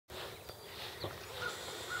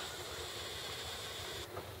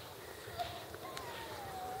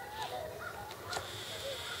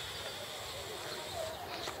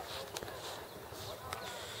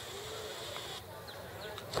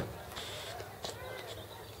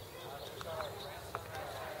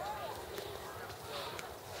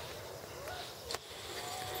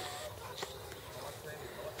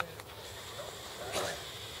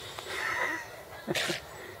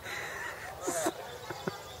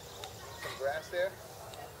there?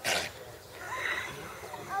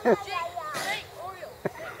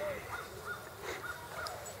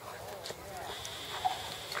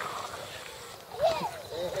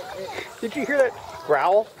 Did you hear that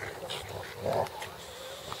growl?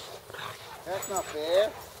 That's not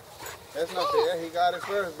fair. That's not fair. He got it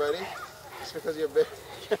first, buddy. Just because you're big.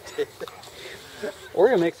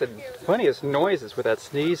 Oreo makes the funniest noises with that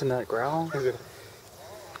sneeze and that growl.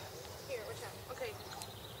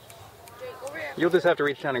 You'll just have to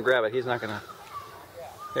reach down and grab it. He's not gonna.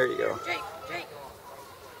 There you go.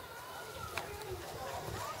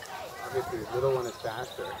 Obviously, the little one is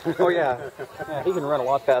faster. Oh yeah. Yeah, he can run a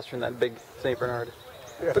lot faster than that big St. Bernard.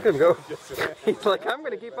 Look at him go. He's like, I'm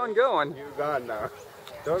gonna keep on going. He's gone now.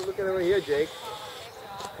 Don't look at over here, Jake.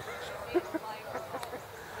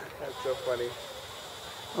 That's so funny.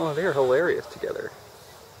 Oh, they're hilarious together.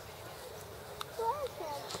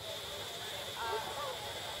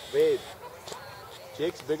 Wait.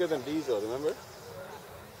 Jake's bigger than Diesel, remember?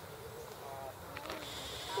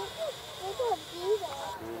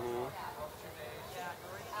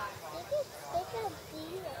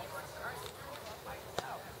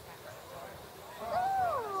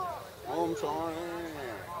 Oh, I'm sorry.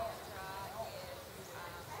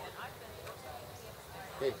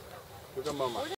 Hey, look at Mama.